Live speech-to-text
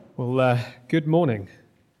Good morning.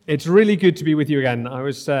 It's really good to be with you again. I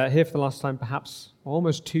was here for the last time perhaps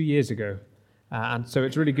almost 2 years ago, and so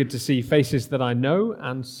it's really good to see faces that I know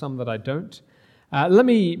and some that I don't. Let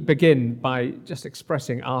me begin by just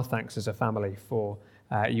expressing our thanks as a family for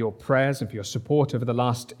your prayers and for your support over the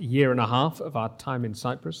last year and a half of our time in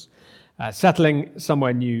Cyprus. Settling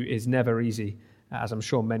somewhere new is never easy, as I'm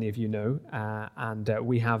sure many of you know, and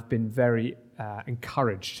we have been very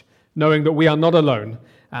encouraged, knowing that we are not alone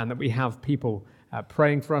and that we have people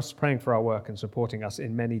praying for us, praying for our work and supporting us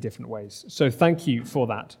in many different ways. So thank you for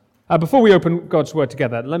that. Before we open God's Word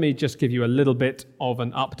together, let me just give you a little bit of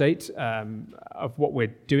an update of what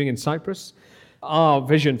we're doing in Cyprus. Our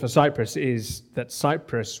vision for Cyprus is that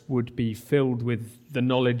Cyprus would be filled with the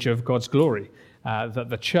knowledge of God's glory, that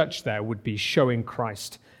the church there would be showing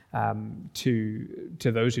Christ to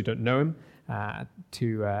those who don't know him,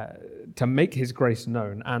 to make his grace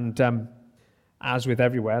known. And as with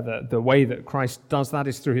everywhere, the way that Christ does that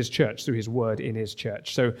is through his church, through his word in his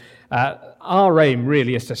church. So our aim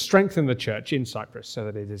really is to strengthen the church in Cyprus so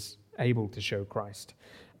that it is able to show Christ.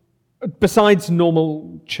 Besides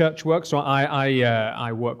normal church work, so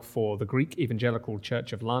I work for the Greek Evangelical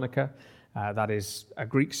Church of Larnaca. That is a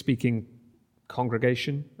Greek-speaking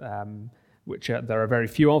congregation, which there are very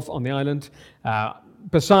few of on the island.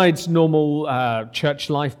 Besides normal church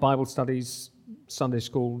life, Bible studies, Sunday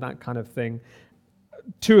school, that kind of thing,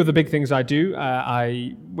 two of the big things I do,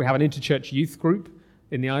 we have an interchurch youth group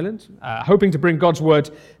in the island, hoping to bring God's word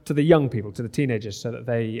to the young people, to the teenagers, so that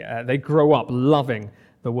they grow up loving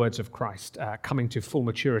the words of Christ, coming to full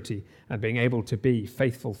maturity and being able to be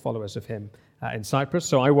faithful followers of him in Cyprus.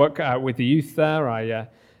 So I work with the youth there.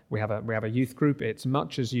 We have a youth group. It's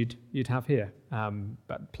much as you'd have here,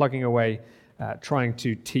 but plugging away, trying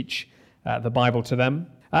to teach the Bible to them.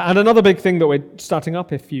 And another big thing that we're starting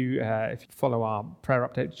up, if you follow our prayer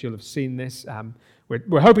updates, you'll have seen this.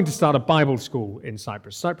 We're hoping to start a Bible school in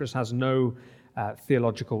Cyprus. Cyprus has no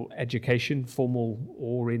theological education, formal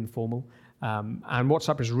or informal. And what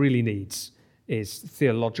Cyprus really needs is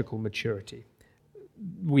theological maturity.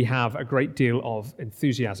 We have a great deal of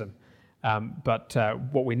enthusiasm, but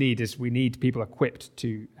what we need people equipped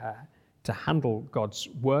to handle God's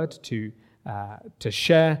word, to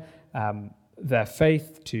share their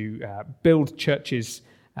faith, to build churches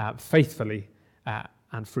faithfully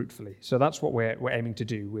and fruitfully. So that's what we're aiming to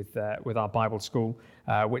do with our Bible school,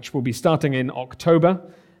 which will be starting in October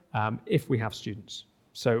if we have students.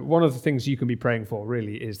 So one of the things you can be praying for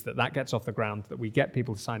really is that gets off the ground, that we get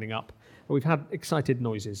people signing up. We've had excited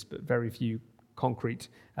noises, but very few concrete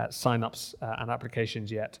sign-ups and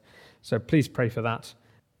applications yet. So please pray for that.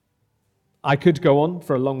 I could go on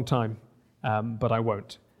for a long time, but I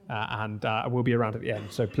won't. And we'll be around at the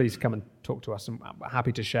end. So please come and talk to us. I'm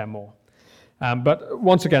happy to share more. But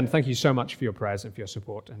once again, thank you so much for your prayers and for your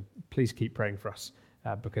support. And please keep praying for us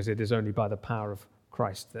because it is only by the power of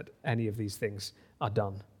Christ that any of these things are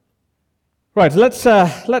done. Right,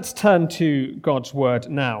 let's turn to God's word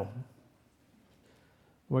now.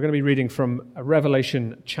 We're going to be reading from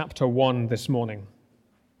Revelation chapter 1 this morning.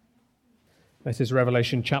 This is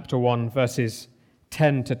Revelation chapter 1, verses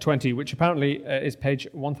 10 to 20, which apparently is page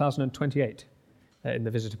 1028 in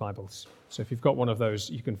the Visitor Bibles. So if you've got one of those,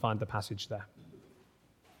 you can find the passage there.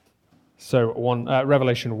 So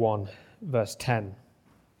Revelation 1, verse 10.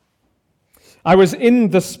 I was in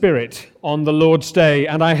the Spirit on the Lord's day,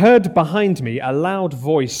 and I heard behind me a loud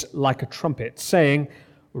voice like a trumpet, saying,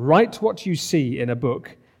 "Write what you see in a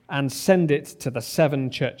book, and send it to the 7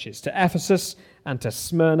 churches, to Ephesus, and to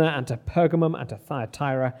Smyrna, and to Pergamum, and to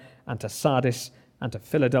Thyatira, and to Sardis, and to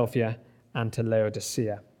Philadelphia, and to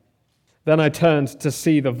Laodicea." Then I turned to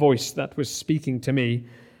see the voice that was speaking to me,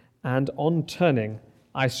 and on turning,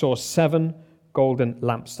 I saw 7 golden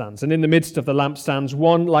lampstands, and in the midst of the lampstands,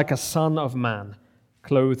 one like a son of man,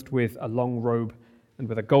 clothed with a long robe and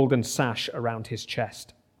with a golden sash around his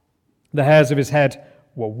chest. The hairs of his head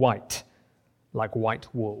were white, like white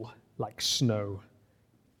wool, like snow.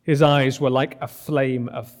 His eyes were like a flame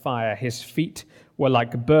of fire. His feet were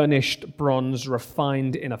like burnished bronze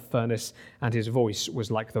refined in a furnace, and his voice was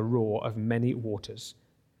like the roar of many waters.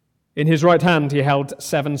 In his right hand he held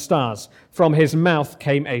 7 stars. From his mouth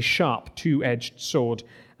came a sharp 2-edged sword,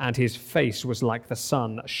 and his face was like the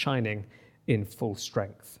sun shining in full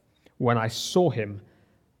strength. When I saw him,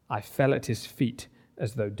 I fell at his feet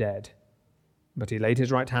as though dead. But he laid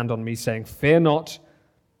his right hand on me, saying, "Fear not,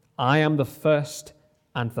 I am the first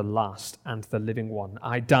and the last and the living one.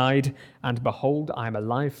 I died, and behold, I am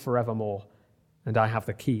alive forevermore, and I have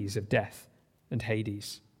the keys of death and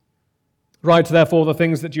Hades. Write therefore the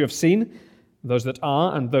things that you have seen, those that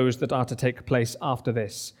are and those that are to take place after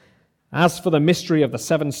this. As for the mystery of the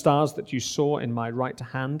 7 stars that you saw in my right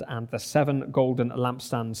hand and the 7 golden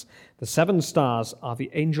lampstands, the 7 stars are the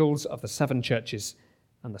angels of the 7 churches,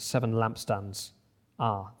 and the 7 lampstands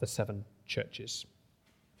are the 7 churches.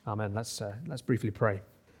 Amen. Let's briefly pray.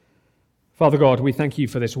 Father God, we thank you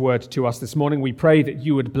for this word to us this morning. We pray that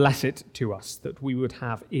you would bless it to us, that we would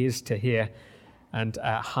have ears to hear and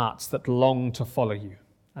hearts that long to follow you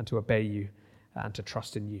and to obey you and to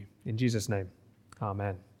trust in you. In Jesus' name,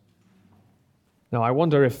 amen. Now, I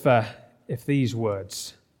wonder if these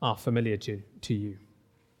words are familiar to you.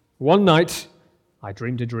 One night, I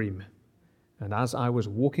dreamed a dream, and as I was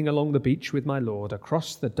walking along the beach with my Lord,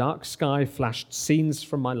 across the dark sky flashed scenes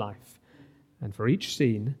from my life, and for each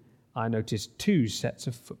scene, I noticed 2 sets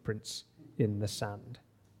of footprints in the sand,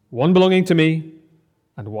 one belonging to me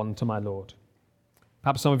and one to my Lord.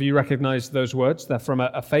 Perhaps some of you recognize those words. They're from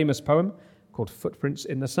a famous poem called Footprints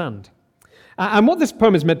in the Sand. And what this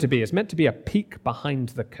poem is meant to be a peek behind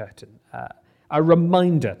the curtain, a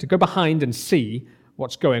reminder to go behind and see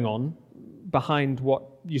what's going on behind what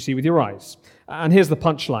you see with your eyes. And here's the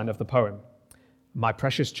punchline of the poem. My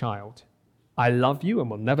precious child, I love you and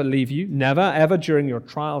will never leave you, never ever during your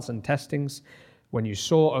trials and testings. When you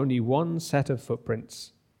saw only one set of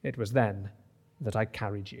footprints, it was then that I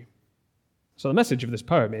carried you. So the message of this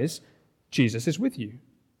poem is, Jesus is with you.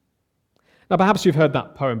 Now, perhaps you've heard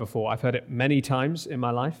that poem before. I've heard it many times in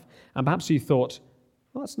my life, and perhaps you thought,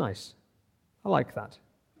 well, that's nice. I like that.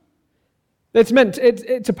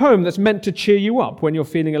 It's a poem that's meant to cheer you up when you're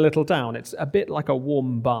feeling a little down. It's a bit like a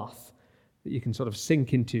warm bath that you can sort of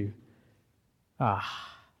sink into.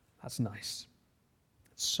 Ah, that's nice.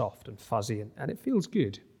 It's soft and fuzzy, and it feels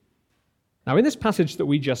good. Now, in this passage that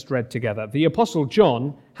we just read together, the Apostle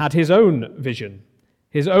John had his own vision,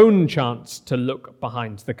 his own chance to look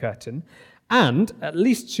behind the curtain, and, at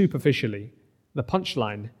least superficially, the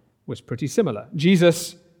punchline was pretty similar.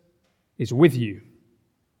 Jesus is with you.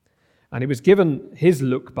 And he was given his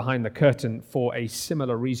look behind the curtain for a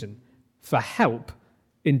similar reason, for help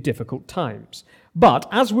in difficult times. But,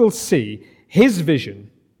 as we'll see, his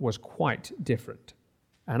vision was quite different.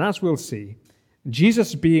 And as we'll see,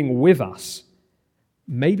 Jesus being with us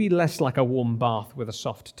may be less like a warm bath with a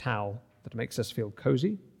soft towel that makes us feel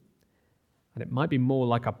cozy, and it might be more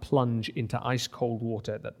like a plunge into ice-cold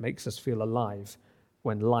water that makes us feel alive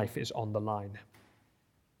when life is on the line.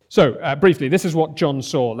 So, briefly, this is what John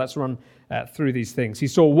saw. Let's run through these things. He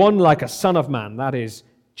saw one like a son of man, that is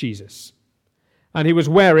Jesus. And he was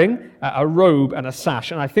wearing a robe and a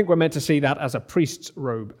sash, and I think we're meant to see that as a priest's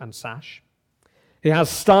robe and sash. He has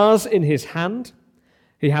stars in his hand.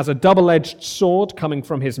 He has a double-edged sword coming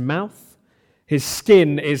from his mouth. His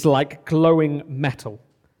skin is like glowing metal.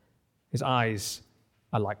 His eyes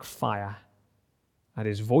are like fire. And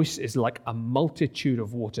his voice is like a multitude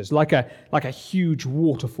of waters, like a huge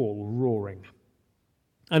waterfall roaring.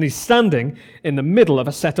 And he's standing in the middle of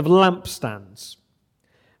a set of lampstands.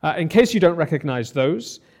 In case you don't recognize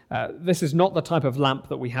those, this is not the type of lamp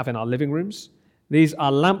that we have in our living rooms. These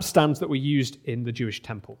are lampstands that were used in the Jewish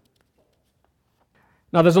temple.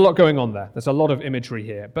 Now, there's a lot going on there. There's a lot of imagery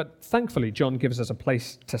here. But thankfully, John gives us a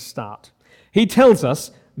place to start. He tells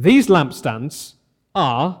us these lampstands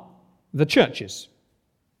are the churches.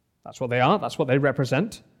 That's what they are. That's what they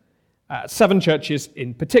represent. 7 churches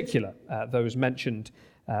in particular, those mentioned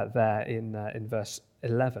there in verse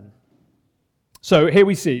 11. So here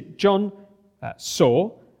we see John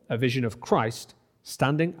saw a vision of Christ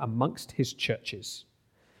standing amongst his churches.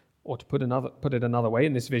 Or to put it another way,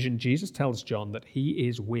 in this vision, Jesus tells John that he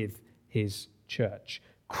is with his church.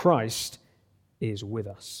 Christ is with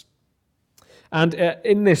us. And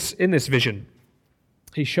in this vision,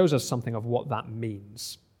 he shows us something of what that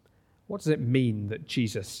means. What does it mean that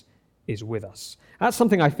Jesus is with us? That's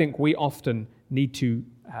something I think we often need to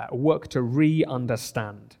work to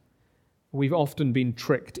re-understand. We've often been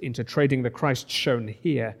tricked into trading the Christ shown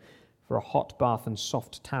here for a hot bath and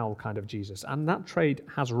soft towel kind of Jesus. And that trade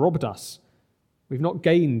has robbed us. We've not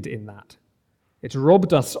gained in that. It's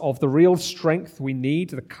robbed us of the real strength we need,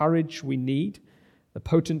 the courage we need, the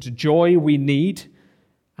potent joy we need,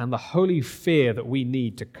 and the holy fear that we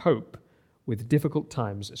need to cope with difficult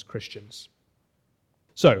times as Christians.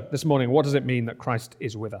 So, this morning, what does it mean that Christ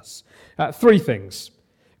is with us? 3 things.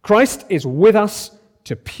 Christ is with us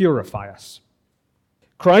to purify us.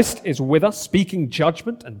 Christ is with us, speaking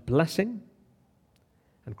judgment and blessing.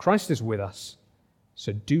 And Christ is with us,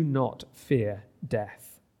 so do not fear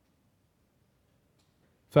death.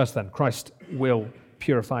 First then, Christ will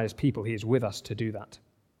purify his people. He is with us to do that.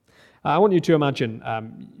 I want you to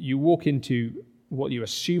imagine you walk into what you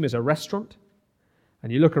assume is a restaurant,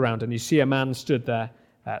 and you look around and you see a man stood there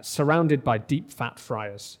surrounded by deep fat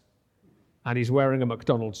friars, and he's wearing a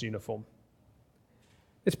McDonald's uniform.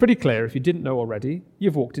 It's pretty clear, if you didn't know already,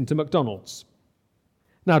 you've walked into McDonald's.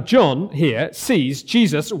 Now, John here sees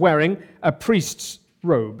Jesus wearing a priest's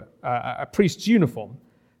robe, a priest's uniform,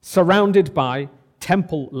 surrounded by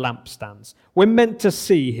temple lampstands. We're meant to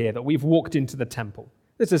see here that we've walked into the temple.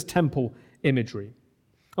 This is temple imagery.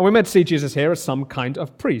 And we're meant to see Jesus here as some kind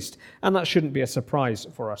of priest, and that shouldn't be a surprise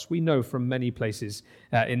for us. We know from many places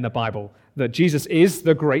in the Bible that Jesus is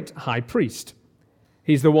the great high priest.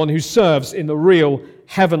 He's the one who serves in the real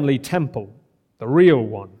heavenly temple, the real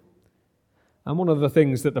one. And one of the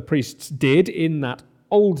things that the priests did in that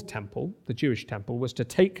old temple, the Jewish temple, was to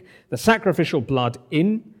take the sacrificial blood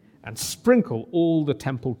in and sprinkle all the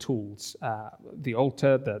temple tools, the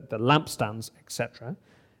altar, the lampstands, etc.,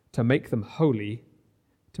 to make them holy,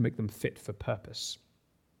 to make them fit for purpose.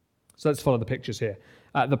 So let's follow the pictures here.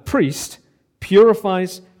 The priest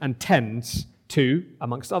purifies and tends to,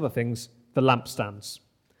 amongst other things, the lampstands.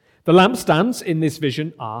 The lampstands in this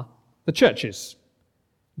vision are the churches.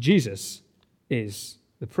 Jesus is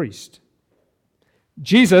the priest.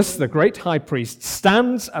 Jesus, the great high priest,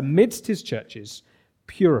 stands amidst his churches,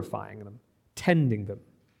 purifying them, tending them.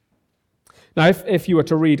 Now, if you were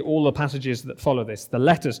to read all the passages that follow this, the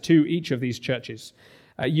letters to each of these churches,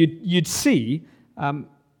 you'd see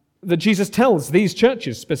that Jesus tells these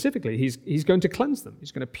churches specifically he's going to cleanse them,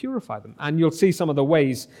 he's going to purify them, and you'll see some of the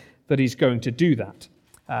ways that he's going to do that,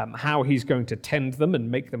 how he's going to tend them and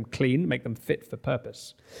make them clean, make them fit for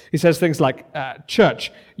purpose. He says things like,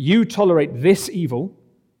 church, you tolerate this evil,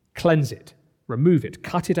 cleanse it, remove it,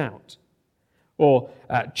 cut it out. Or,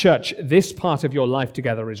 church, this part of your life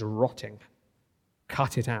together is rotting,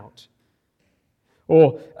 cut it out.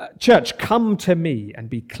 Or, church, come to me and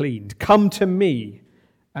be cleaned. Come to me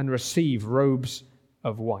and receive robes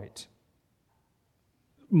of white.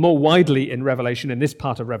 More widely in Revelation, in this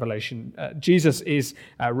part of Revelation, Jesus is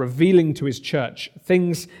revealing to his church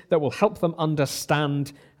things that will help them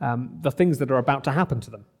understand the things that are about to happen to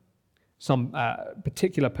them. Some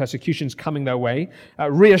particular persecutions coming their way,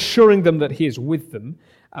 reassuring them that he is with them,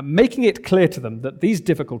 making it clear to them that these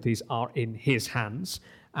difficulties are in his hands,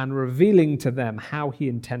 and revealing to them how he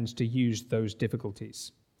intends to use those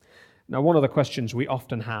difficulties. Now, one of the questions we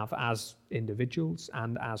often have as individuals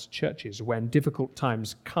and as churches when difficult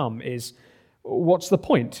times come is, what's the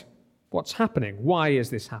point? What's happening? Why is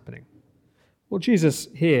this happening? Well, Jesus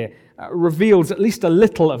here reveals at least a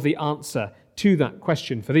little of the answer to that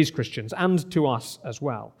question for these Christians and to us as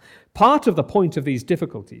well. Part of the point of these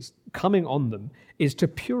difficulties coming on them is to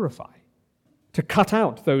purify, to cut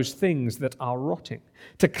out those things that are rotting,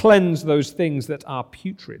 to cleanse those things that are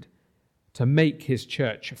putrid, to make his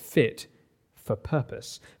church fit for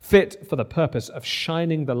purpose, fit for the purpose of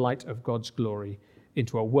shining the light of God's glory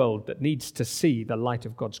into a world that needs to see the light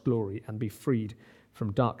of God's glory and be freed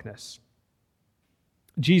from darkness.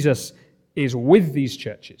 Jesus is with these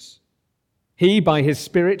churches. He, by his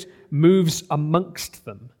Spirit, moves amongst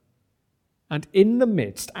them. And in the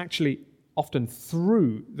midst, actually often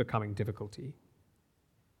through the coming difficulty,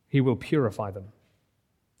 he will purify them.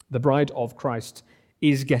 The bride of Christ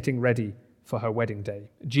is getting ready for her wedding day.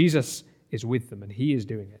 Jesus is with them, and he is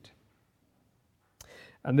doing it.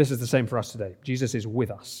 And this is the same for us today. Jesus is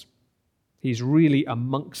with us. He's really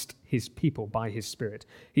amongst his people by his Spirit.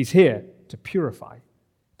 He's here to purify,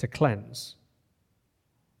 to cleanse.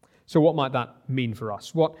 So what might that mean for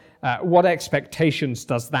us? What expectations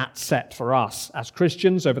does that set for us as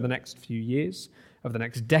Christians over the next few years, over the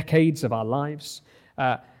next decades of our lives?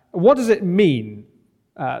 What does it mean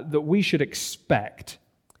that we should expect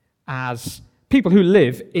as people who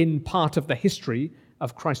live in part of the history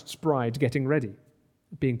of Christ's bride getting ready,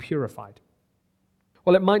 being purified?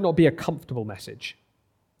 Well, it might not be a comfortable message.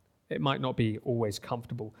 It might not be always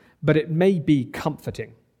comfortable, but it may be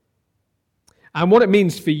comforting. And what it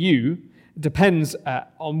means for you depends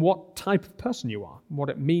on what type of person you are. What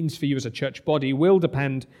it means for you as a church body will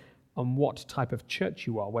depend on what type of church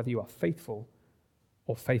you are, whether you are faithful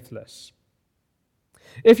or faithless.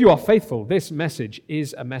 If you are faithful, this message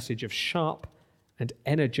is a message of sharp and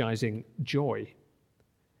energizing joy.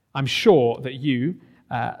 I'm sure that you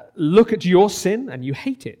look at your sin and you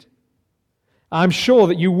hate it. I'm sure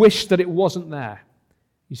that you wish that it wasn't there.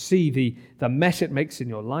 You see the mess it makes in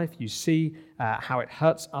your life. You see how it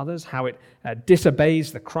hurts others, how it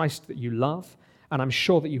disobeys the Christ that you love, and I'm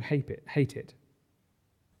sure that you hate it.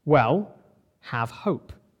 Well, have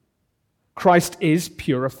hope. Christ is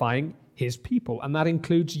purifying his people, and that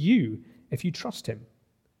includes you if you trust him.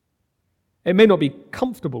 It may not be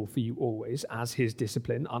comfortable for you always as his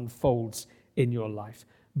discipline unfolds in your life,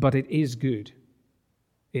 but it is good.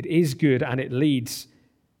 It is good, and it leads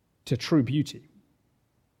to true beauty.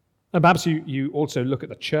 And perhaps you also look at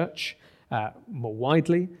the church more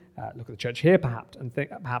widely, look at the church here perhaps and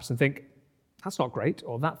think, that's not great,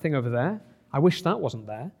 or that thing over there, I wish that wasn't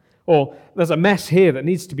there. Or there's a mess here that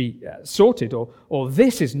needs to be sorted, or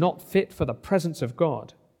this is not fit for the presence of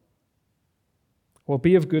God. Well,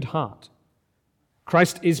 be of good heart.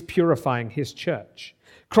 Christ is purifying his church.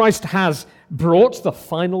 Christ has brought the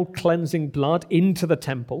final cleansing blood into the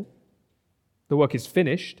temple. The work is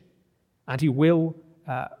finished, and he will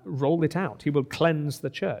roll it out. He will cleanse the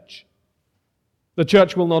church. The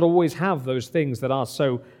church will not always have those things that are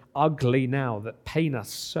so ugly now, that pain us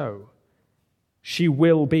so. She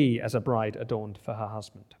will be as a bride adorned for her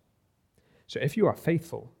husband. So if you are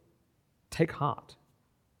faithful, take heart.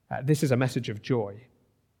 This is a message of joy.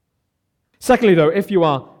 Secondly, though, if you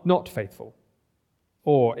are not faithful,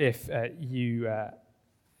 or if you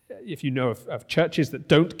know of churches that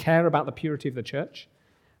don't care about the purity of the church,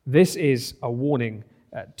 this is a warning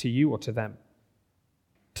to you or to them.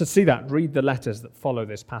 To see that, read the letters that follow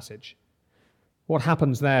this passage. What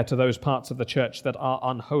happens there to those parts of the church that are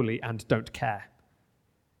unholy and don't care?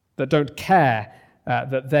 That don't care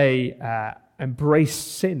that they embrace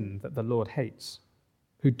sin that the Lord hates,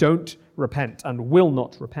 who don't repent and will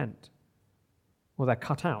not repent. Well, they're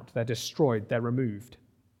cut out, they're destroyed, they're removed.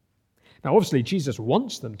 Now, obviously, Jesus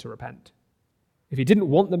wants them to repent. If he didn't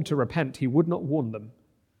want them to repent, he would not warn them.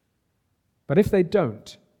 But if they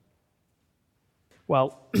don't,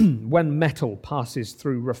 well, when metal passes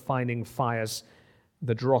through refining fires,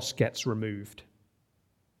 the dross gets removed.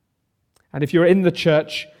 And if you're in the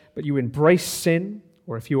church, but you embrace sin,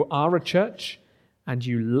 or if you are a church and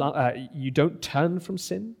you don't turn from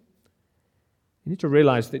sin, you need to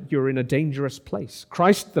realize that you're in a dangerous place.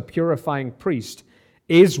 Christ, the purifying priest,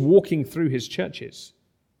 is walking through his churches,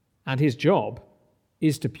 and his job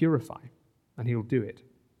is to purify, and he'll do it.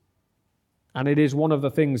 And it is one of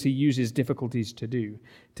the things he uses difficulties to do,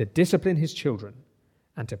 to discipline his children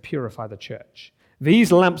and to purify the church. These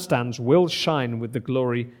lampstands will shine with the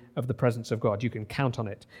glory of the presence of God. You can count on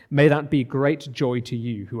it. May that be great joy to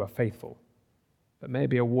you who are faithful, but may it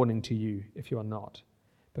be a warning to you if you are not,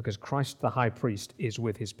 because Christ the high priest is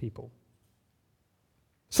with his people.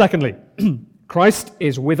 Secondly, Christ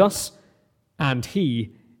is with us and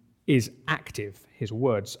he is active. His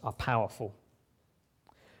words are powerful.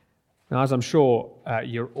 Now, as I'm sure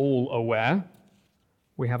you're all aware,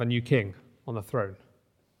 we have a new king on the throne.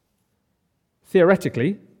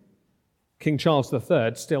 Theoretically, King Charles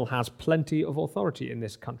III still has plenty of authority in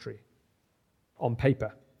this country, on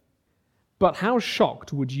paper. But how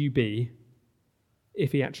shocked would you be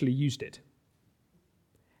if he actually used it?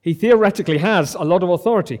 He theoretically has a lot of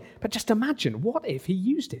authority, but just imagine, what if he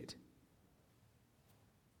used it?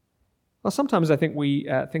 Well, sometimes I think we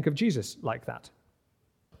think of Jesus like that.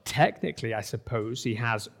 Technically, I suppose, he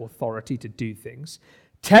has authority to do things.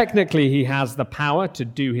 Technically, he has the power to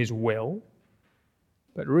do his will.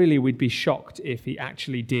 But really, we'd be shocked if he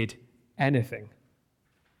actually did anything.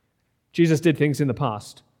 Jesus did things in the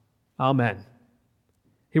past. Amen.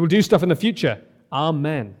 He will do stuff in the future.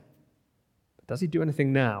 Amen. But does he do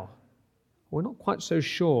anything now? We're not quite so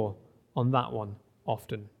sure on that one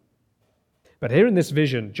often. But here in this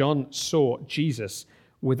vision, John saw Jesus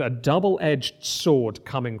with a double-edged sword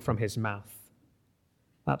coming from his mouth.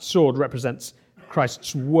 That sword represents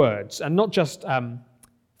Christ's words, and not just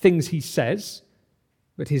things he says,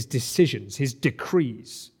 but his decisions, his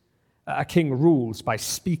decrees. A king rules by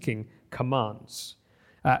speaking commands.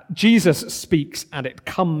 Jesus speaks, and it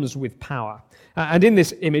comes with power. And in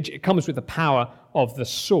this image, it comes with the power of the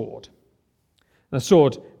sword. The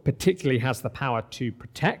sword particularly has the power to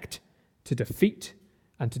protect, to defeat,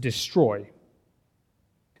 and to destroy.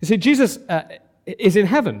 You see, Jesus is in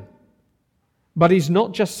heaven, but he's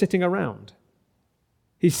not just sitting around.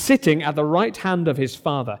 He's sitting at the right hand of his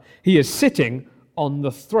Father. He is sitting on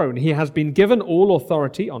the throne. He has been given all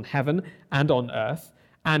authority on heaven and on earth,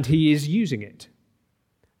 and he is using it,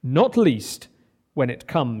 not least when it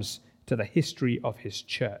comes to the history of his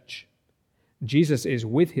church. Jesus is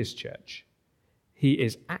with his church. He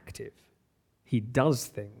is active. He does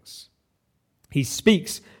things. He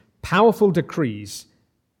speaks powerful decrees,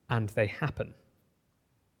 and they happen.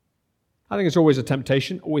 I think it's always a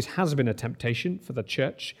temptation, always has been a temptation for the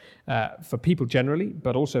church, for people generally,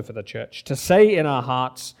 but also for the church, to say in our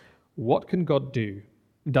hearts, what can God do?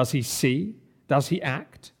 Does he see? Does he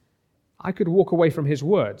act? I could walk away from his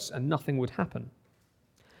words and nothing would happen.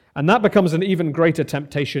 And that becomes an even greater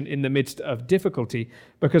temptation in the midst of difficulty,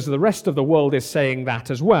 because the rest of the world is saying that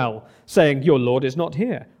as well, saying, your Lord is not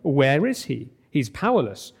here. Where is he? He's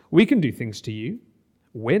powerless. We can do things to you.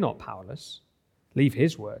 We're not powerless. Leave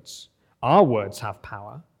his words. Our words have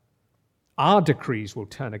power. Our decrees will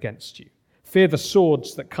turn against you. Fear the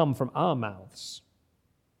swords that come from our mouths.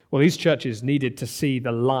 Well, these churches needed to see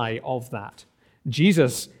the lie of that.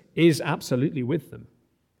 Jesus is absolutely with them.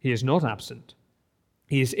 He is not absent.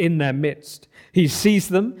 He is in their midst. He sees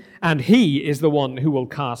them, and he is the one who will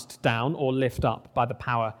cast down or lift up by the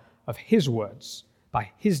power of his words,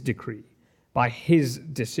 by his decree, by his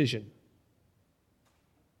decision.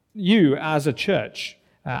 You, as a church,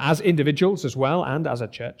 as individuals as well, and as a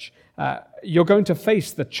church, you're going to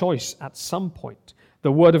face the choice at some point.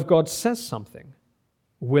 The Word of God says something.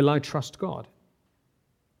 Will I trust God?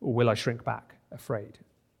 Or will I shrink back, afraid?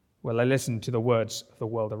 Will I listen to the words of the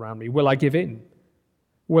world around me? Will I give in?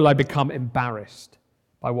 Will I become embarrassed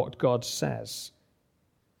by what God says?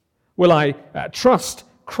 Will I trust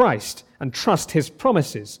Christ and trust his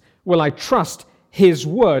promises? Will I trust his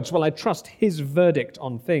words? Will I trust his verdict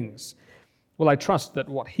on things? Will I trust that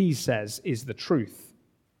what he says is the truth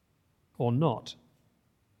or not?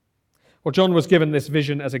 Well, John was given this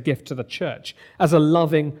vision as a gift to the church, as a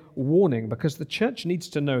loving warning, because the church needs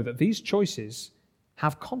to know that these choices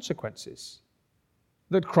have consequences,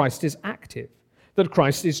 that Christ is active, that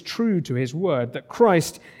Christ is true to his word, that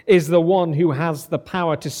Christ is the one who has the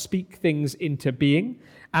power to speak things into being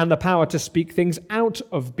and the power to speak things out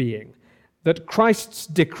of being, that Christ's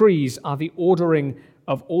decrees are the ordering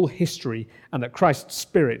of all history, and that Christ's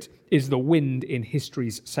Spirit is the wind in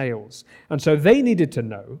history's sails. And so they needed to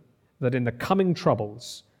know that in the coming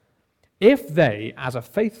troubles, if they, as a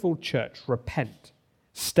faithful church, repent,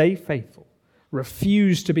 stay faithful,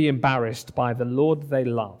 refuse to be embarrassed by the Lord they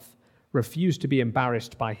love, refuse to be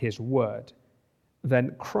embarrassed by his word,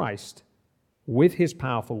 then Christ, with his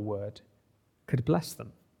powerful word, could bless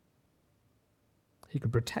them. He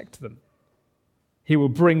could protect them. He will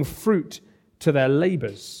bring fruit to their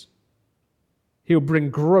labors. He will bring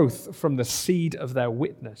growth from the seed of their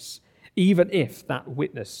witness, even if that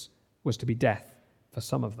witness was to be death for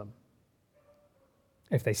some of them.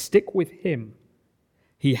 If they stick with him,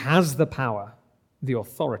 he has the power, the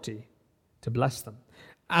authority to bless them.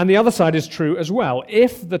 And the other side is true as well.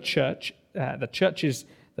 If the churches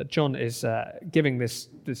that John is giving this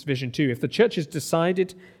vision to, if the church has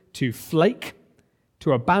decided to flake,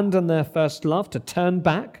 to abandon their first love, to turn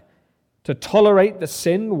back, to tolerate the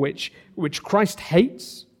sin which Christ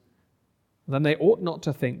hates, then they ought not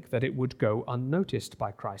to think that it would go unnoticed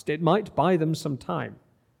by Christ. It might buy them some time,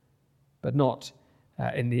 but not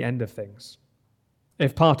in the end of things.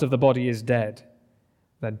 If part of the body is dead,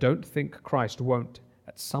 then don't think Christ won't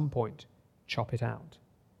at some point chop it out.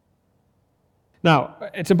 Now,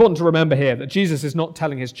 it's important to remember here that Jesus is not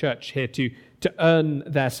telling his church here to earn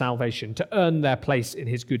their salvation, to earn their place in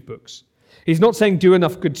his good books. He's not saying do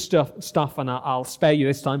enough good stuff and I'll spare you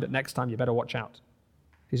this time, but next time you better watch out.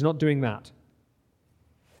 He's not doing that.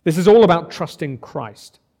 This is all about trusting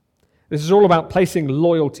Christ. This is all about placing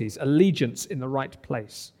loyalties, allegiance in the right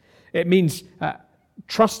place. It means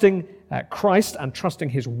trusting Christ and trusting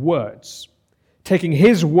his words, taking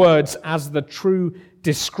his words as the true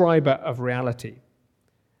describer of reality.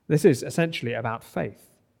 This is essentially about faith.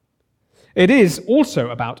 It is also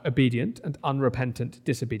about obedient and unrepentant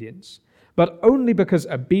disobedience, but only because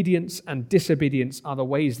obedience and disobedience are the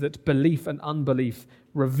ways that belief and unbelief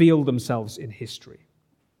reveal themselves in history.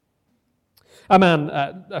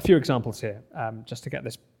 A few examples here, just to get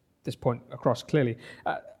this point across clearly.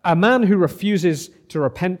 A man who refuses to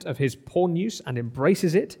repent of his porn use and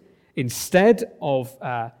embraces it instead of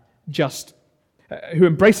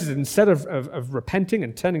repenting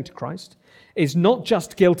and turning to Christ is not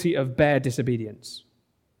just guilty of bare disobedience,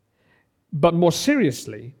 but more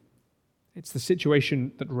seriously, it's the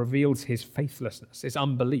situation that reveals his faithlessness, his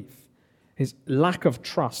unbelief, his lack of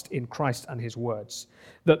trust in Christ and his words,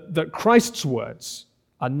 that Christ's words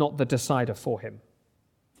are not the decider for him.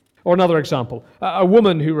 Or another example, a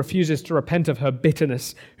woman who refuses to repent of her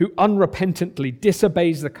bitterness, who unrepentantly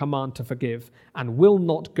disobeys the command to forgive and will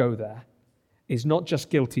not go there, is not just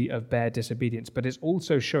guilty of bare disobedience, but is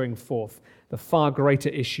also showing forth the far greater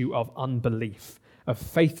issue of unbelief, of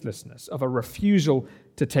faithlessness, of a refusal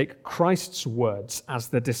to take Christ's words as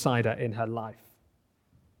the decider in her life.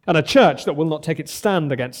 And a church that will not take its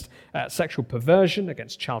stand against sexual perversion,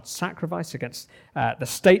 against child sacrifice, against the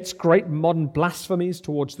state's great modern blasphemies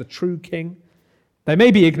towards the true king. They may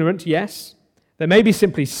be ignorant, yes. They may be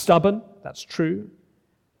simply stubborn, that's true.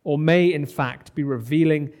 Or may, in fact, be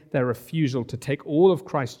revealing their refusal to take all of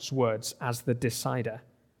Christ's words as the decider,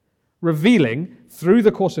 revealing, through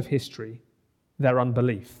the course of history, their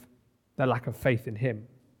unbelief, their lack of faith in him.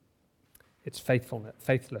 It's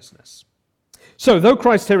faithlessness. So, though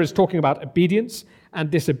Christ here is talking about obedience and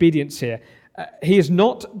disobedience here, he is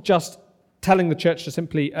not just telling the church to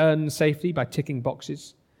simply earn safety by ticking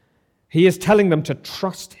boxes. He is telling them to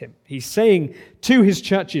trust him. He's saying to his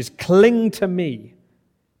churches, cling to me,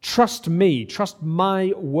 trust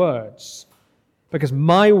my words, because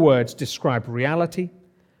my words describe reality.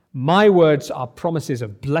 My words are promises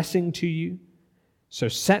of blessing to you. So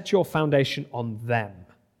set your foundation on them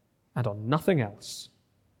and on nothing else,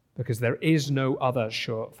 because there is no other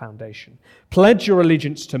sure foundation. Pledge your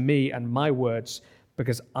allegiance to me and my words,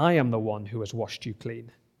 because I am the one who has washed you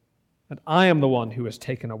clean, and I am the one who has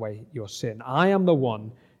taken away your sin. I am the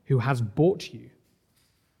one who has bought you,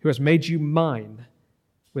 who has made you mine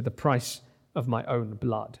with the price of my own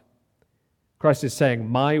blood. Christ is saying,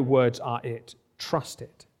 my words are it. Trust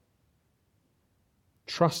it.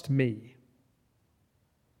 Trust me.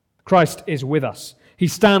 Christ is with us. He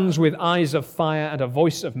stands with eyes of fire and a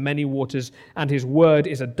voice of many waters, and his word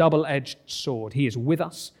is a double-edged sword. He is with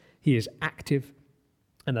us. He is active.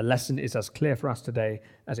 And the lesson is as clear for us today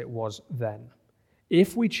as it was then.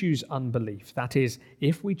 If we choose unbelief, that is,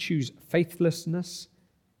 if we choose faithlessness,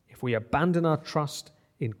 if we abandon our trust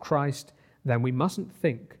in Christ, then we mustn't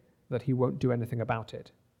think that he won't do anything about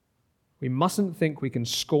it. We mustn't think we can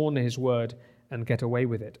scorn his word and get away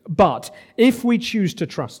with it. But if we choose to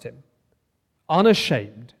trust him,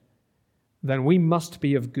 unashamed, then we must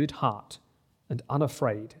be of good heart and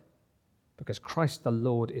unafraid, because Christ the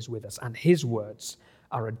Lord is with us, and his words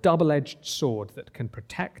are a double-edged sword that can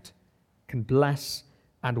protect, can bless,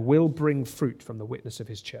 and will bring fruit from the witness of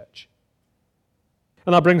his church.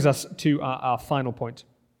 And that brings us to our final point.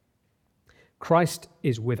 Christ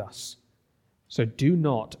is with us, so do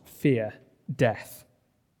not fear death.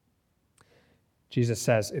 Jesus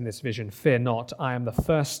says in this vision, fear not, I am the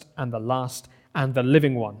first and the last and the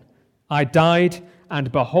living one. I died,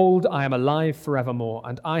 and behold, I am alive forevermore,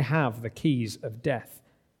 and I have the keys of death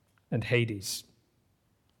and Hades.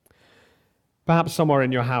 Perhaps somewhere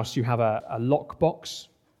in your house you have a lockbox,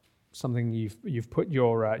 something you've put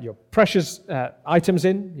your precious items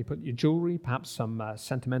in. You put your jewelry, perhaps some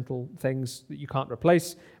sentimental things that you can't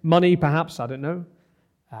replace, money perhaps, I don't know.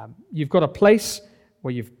 You've got a place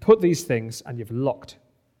where you've put these things and you've locked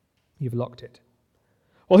it.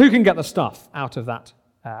 Well, who can get the stuff out of that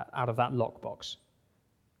lockbox?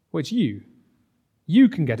 Well, it's you. You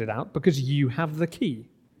can get it out because you have the key.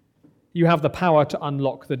 You have the power to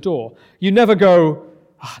unlock the door. You never go,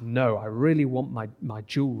 no, I really want my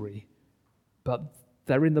jewelry, but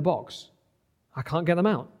they're in the box. I can't get them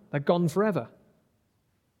out. They're gone forever.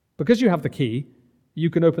 Because you have the key, you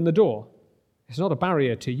can open the door. It's not a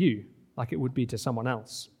barrier to you like it would be to someone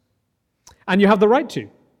else. And you have the right to.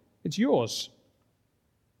 It's yours.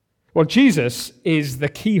 Well, Jesus is the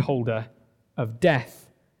key holder of death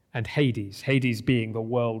and Hades, Hades being the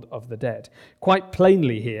world of the dead. Quite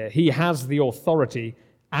plainly here, he has the authority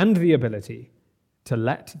and the ability to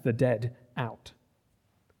let the dead out.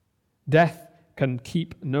 Death can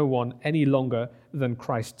keep no one any longer than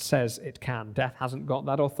Christ says it can. Death hasn't got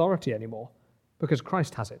that authority anymore because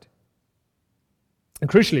Christ has it. And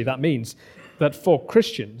crucially, that means that for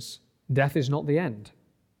Christians, death is not the end.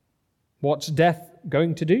 What's death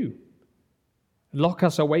going to do? Lock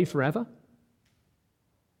us away forever?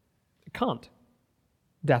 It can't.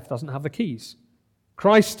 Death doesn't have the keys.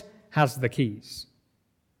 Christ has the keys.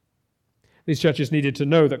 These churches needed to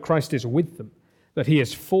know that Christ is with them, that he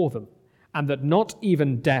is for them, and that not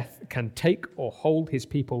even death can take or hold his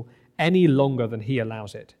people any longer than he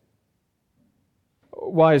allows it.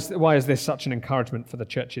 Why is this such an encouragement for the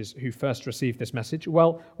churches who first received this message?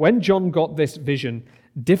 Well, when John got this vision,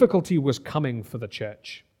 difficulty was coming for the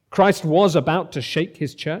church. Christ was about to shake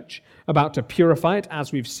his church, about to purify it,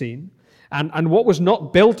 as we've seen. And what was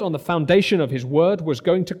not built on the foundation of his word was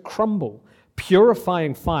going to crumble.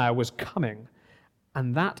 Purifying fire was coming.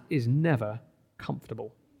 And that is never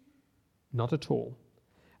comfortable. Not at all.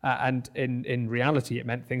 And in reality, it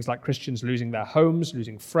meant things like Christians losing their homes,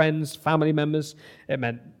 losing friends, family members. It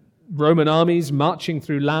meant Roman armies marching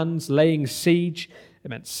through lands, laying siege. It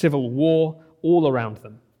meant civil war all around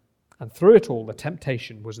them. And through it all, the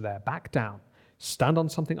temptation was there. Back down. Stand on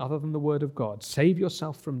something other than the word of God. Save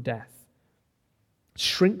yourself from death.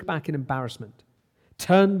 Shrink back in embarrassment.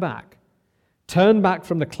 Turn back. Turn back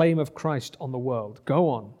from the claim of Christ on the world. Go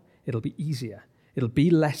on. It'll be easier. It'll be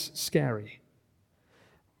less scary.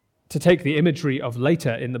 To take the imagery of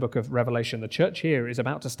later in the book of Revelation, the church here is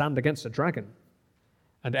about to stand against a dragon,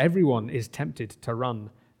 and everyone is tempted to run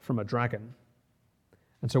from a dragon.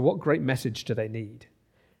 And so what great message do they need?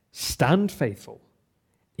 Stand faithful,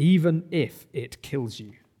 even if it kills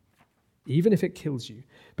you. even if it kills you.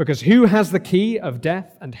 Because who has the key of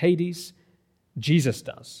death and Hades? Jesus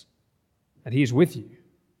does. And he is with you.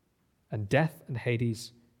 And death and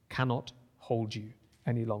Hades cannot hold you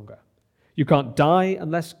any longer. You can't die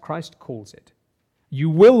unless Christ calls it. You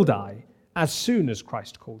will die as soon as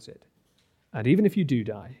Christ calls it. And even if you do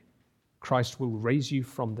die, Christ will raise you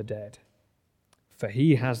from the dead. For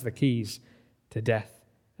he has the keys to death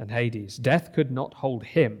and Hades. Death could not hold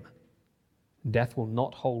him. Death will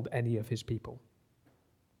not hold any of his people.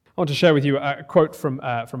 I want to share with you a quote from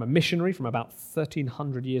a missionary from about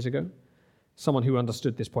 1,300 years ago, someone who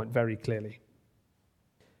understood this point very clearly.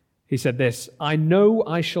 He said this, "I know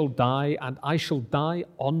I shall die, and I shall die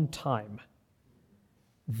on time.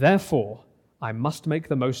 Therefore, I must make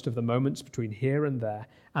the most of the moments between here and there,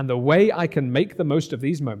 and the way I can make the most of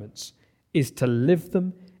these moments is to live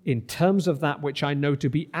them in terms of that which I know to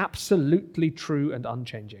be absolutely true and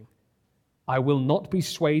unchanging. I will not be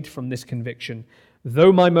swayed from this conviction,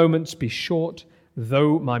 though my moments be short,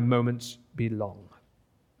 though my moments be long."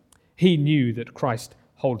 He knew that Christ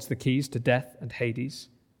holds the keys to death and Hades,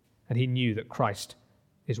 and he knew that Christ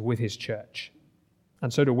is with his church.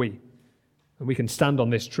 And so do we. And we can stand on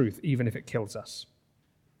this truth even if it kills us.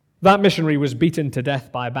 That missionary was beaten to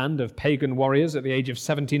death by a band of pagan warriors at the age of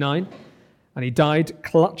 79, and he died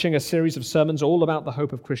clutching a series of sermons all about the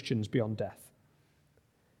hope of Christians beyond death.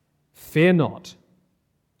 "Fear not,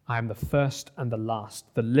 I am the first and the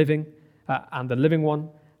last, the living and the living one.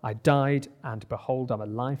 I died, and behold, I'm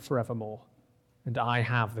alive forevermore, and I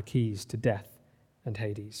have the keys to death and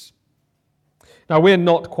Hades." Now, we're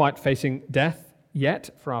not quite facing death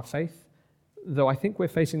yet for our faith, though I think we're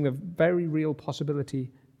facing the very real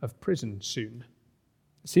possibility of prison soon.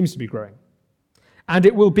 It seems to be growing. And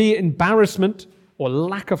it will be embarrassment or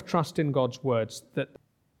lack of trust in God's words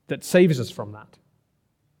that saves us from that.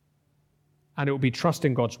 And it will be trust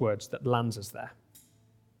in God's words that lands us there.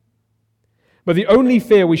 But the only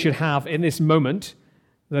fear we should have in this moment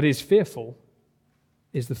that is fearful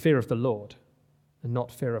is the fear of the Lord, and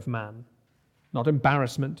not fear of man. Not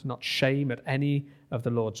embarrassment, not shame at any of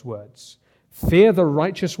the Lord's words. Fear the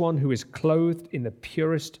righteous one who is clothed in the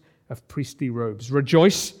purest of priestly robes.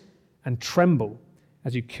 Rejoice and tremble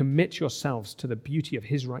as you commit yourselves to the beauty of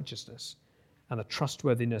his righteousness and the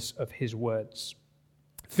trustworthiness of his words.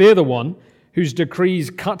 Fear the one whose decrees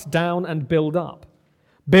cut down and build up.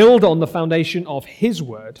 Build on the foundation of his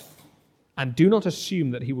word, and do not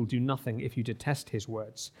assume that he will do nothing if you detest his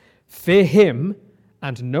words. Fear him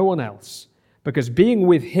and no one else, because being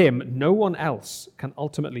with him, no one else can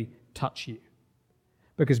ultimately touch you.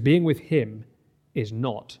 Because being with him is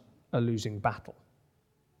not a losing battle.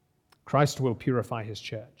 Christ will purify his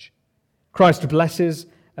church. Christ blesses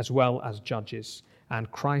as well as judges,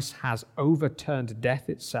 and Christ has overturned death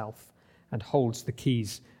itself and holds the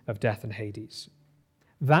keys of death and Hades.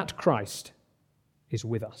 That Christ is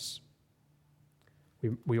with us.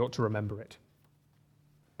 We ought to remember it,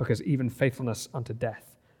 because even faithfulness unto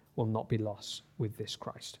death will not be lost with this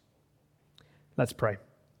Christ. Let's pray.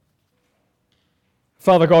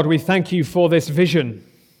 Father God, we thank you for this vision.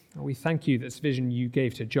 We thank you this vision you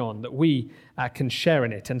gave to John, that we can share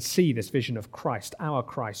in it and see this vision of Christ, our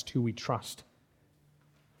Christ, who we trust.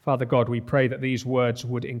 Father God, we pray that these words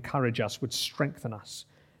would encourage us, would strengthen us,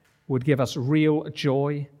 would give us real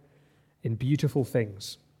joy in beautiful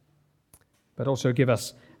things, but also give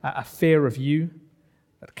us a fear of you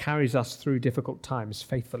that carries us through difficult times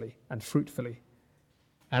faithfully and fruitfully,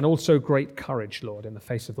 and also great courage, Lord, in the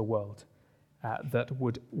face of the world that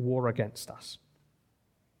would war against us.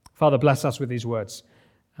 Father, bless us with these words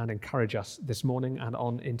and encourage us this morning and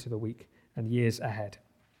on into the week and years ahead.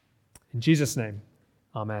 In Jesus' name,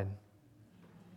 amen.